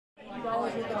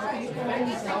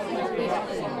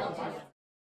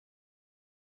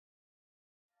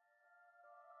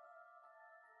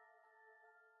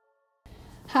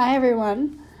Hi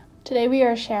everyone! Today we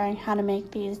are sharing how to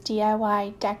make these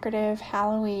DIY decorative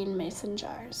Halloween mason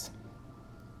jars.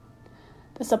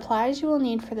 The supplies you will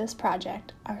need for this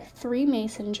project are 3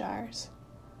 mason jars,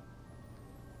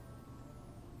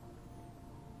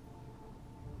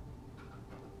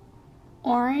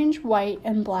 orange, white,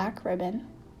 and black ribbon,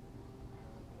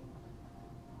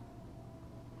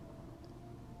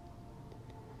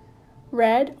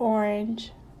 red,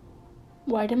 orange,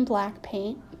 white, and black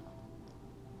paint,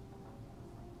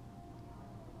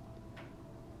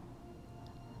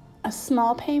 a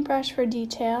small paintbrush for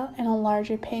detail, and a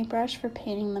larger paintbrush for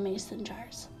painting the mason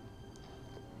jars.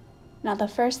 Now the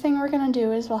first thing we're going to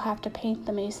do is we'll have to paint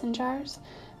the mason jars.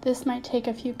 This might take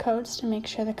a few coats to make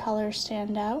sure the colors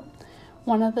stand out.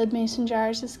 One of the mason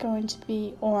jars is going to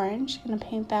be orange. I'm going to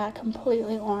paint that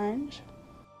completely orange.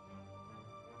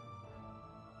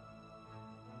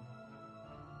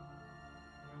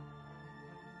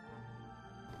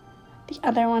 The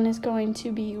other one is going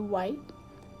to be white.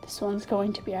 This one's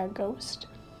going to be our ghost.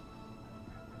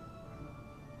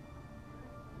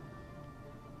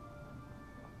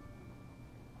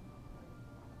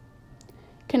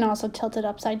 You can also tilt it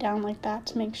upside down like that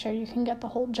to make sure you can get the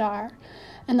whole jar.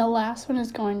 And the last one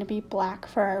is going to be black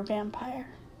for our vampire.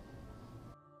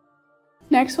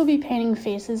 Next we'll be painting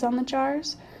faces on the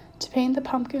jars. To paint the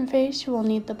pumpkin face, you will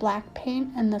need the black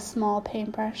paint and the small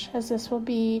paintbrush, as this will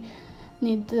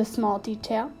need the small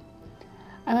detail.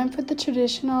 I went for the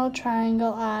traditional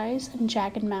triangle eyes and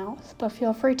jagged mouth, but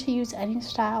feel free to use any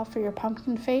style for your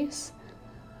pumpkin face.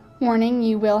 Warning,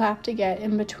 you will have to get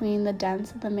in between the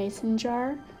dents of the mason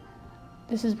jar.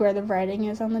 This is where the writing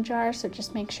is on the jar, so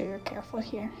just make sure you're careful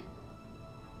here.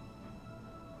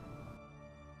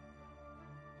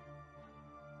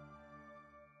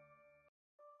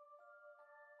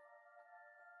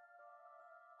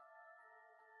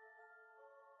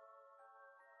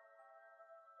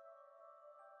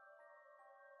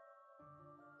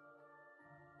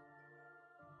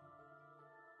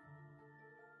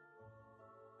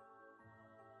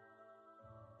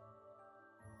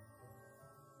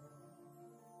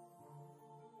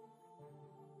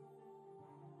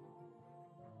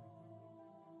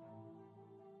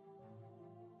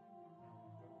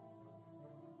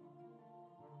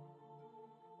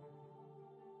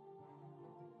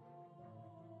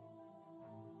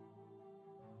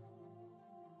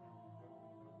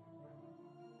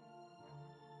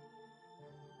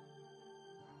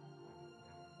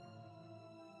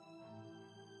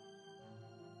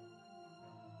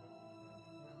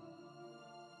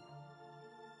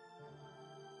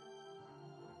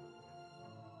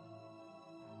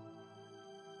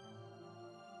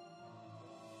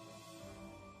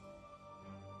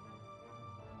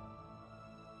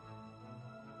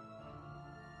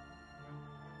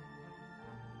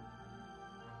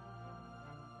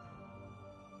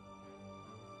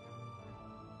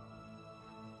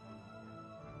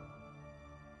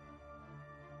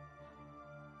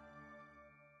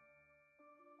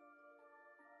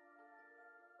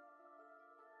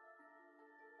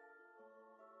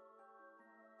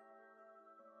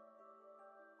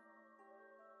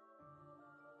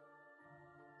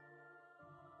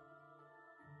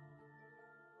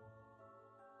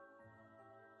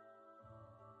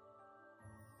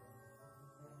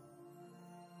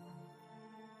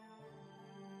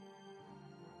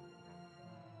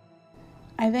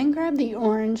 I then grabbed the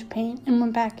orange paint and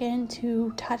went back in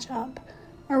to touch up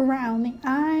around the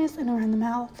eyes and around the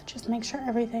mouth. Just make sure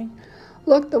everything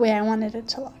looked the way I wanted it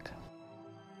to look.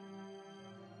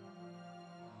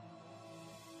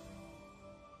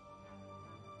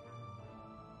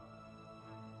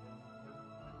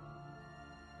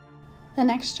 The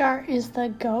next jar is the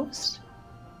ghost.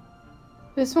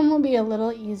 This one will be a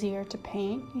little easier to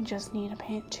paint. You just need to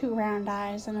paint 2 round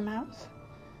eyes and a mouth.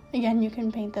 Again, you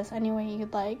can paint this any way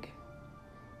you'd like.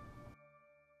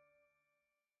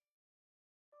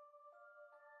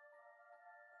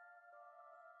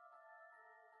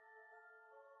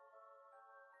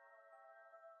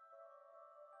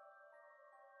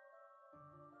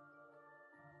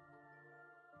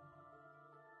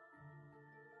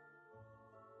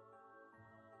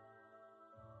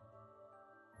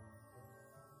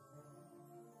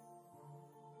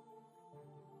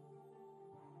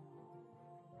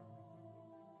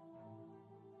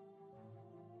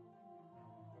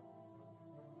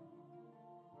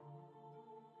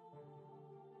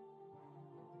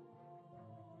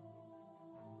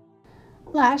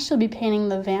 Last, you'll be painting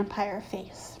the vampire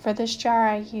face. For this jar,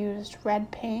 I used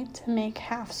red paint to make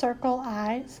half-circle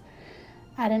eyes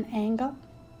at an angle.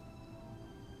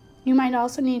 You might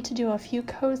also need to do a few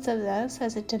coats of this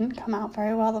as it didn't come out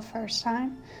very well the first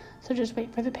time. So just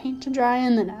wait for the paint to dry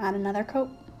and then add another coat.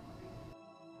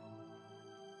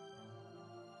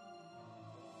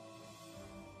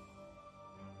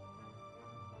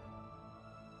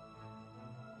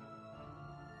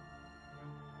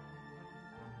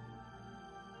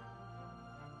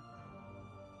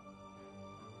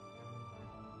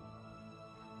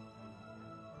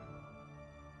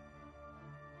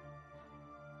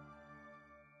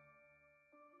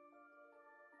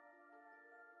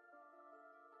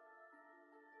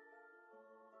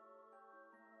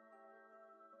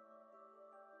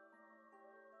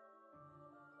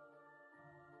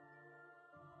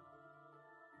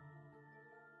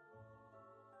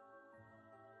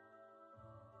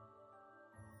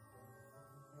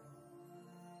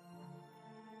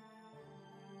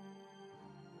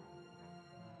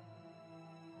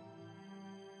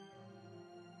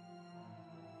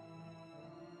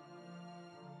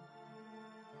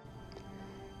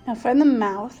 Now for the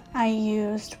mouth, I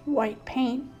used white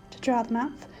paint to draw the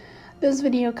mouth. This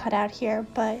video cut out here,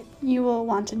 but you will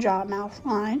want to draw a mouth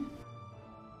line.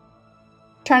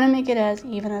 Try to make it as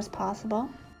even as possible.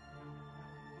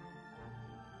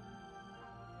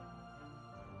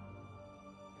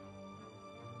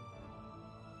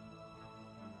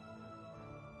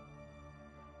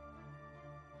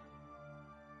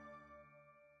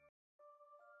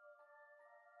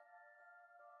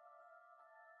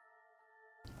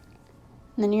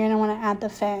 And then you're going to want to add the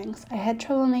fangs. I had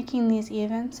trouble making these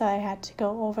even, so I had to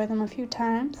go over them a few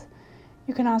times.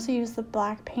 You can also use the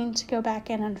black paint to go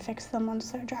back in and fix them once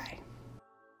they're dry.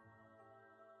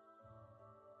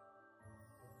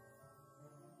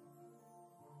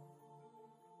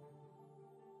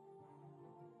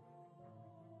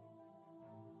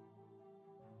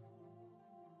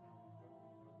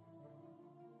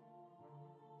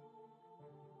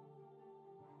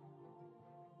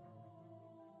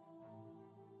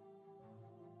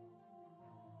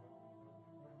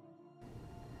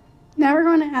 Now we're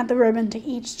going to add the ribbon to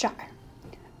each jar.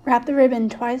 Wrap the ribbon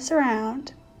twice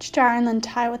around each jar and then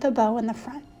tie with a bow in the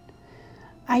front.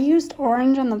 I used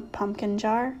orange on the pumpkin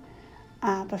jar,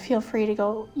 but feel free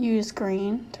to use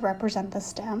green to represent the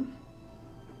stem.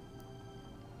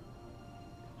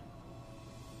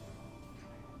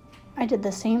 I did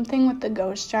the same thing with the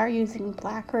ghost jar using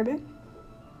black ribbon.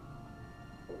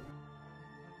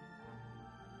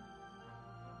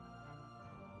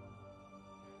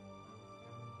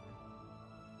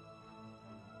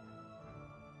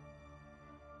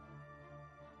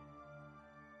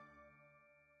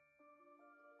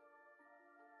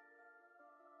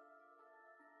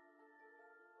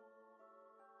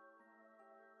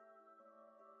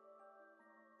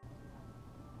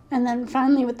 And then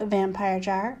finally with the vampire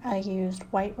jar, I used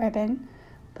white ribbon,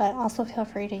 but also feel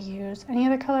free to use any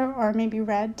other color or maybe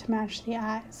red to match the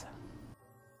eyes.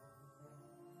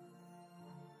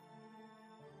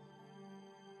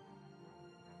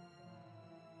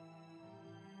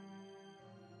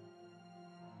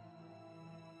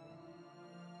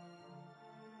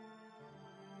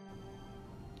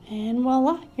 And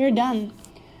voila, you're done.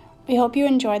 We hope you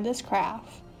enjoyed this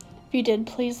craft. If you did,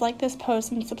 please like this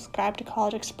post and subscribe to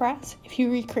CollegeXpress. If you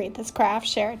recreate this craft,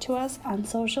 share it to us on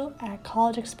social at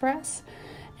CollegeXpress.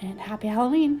 And happy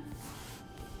Halloween!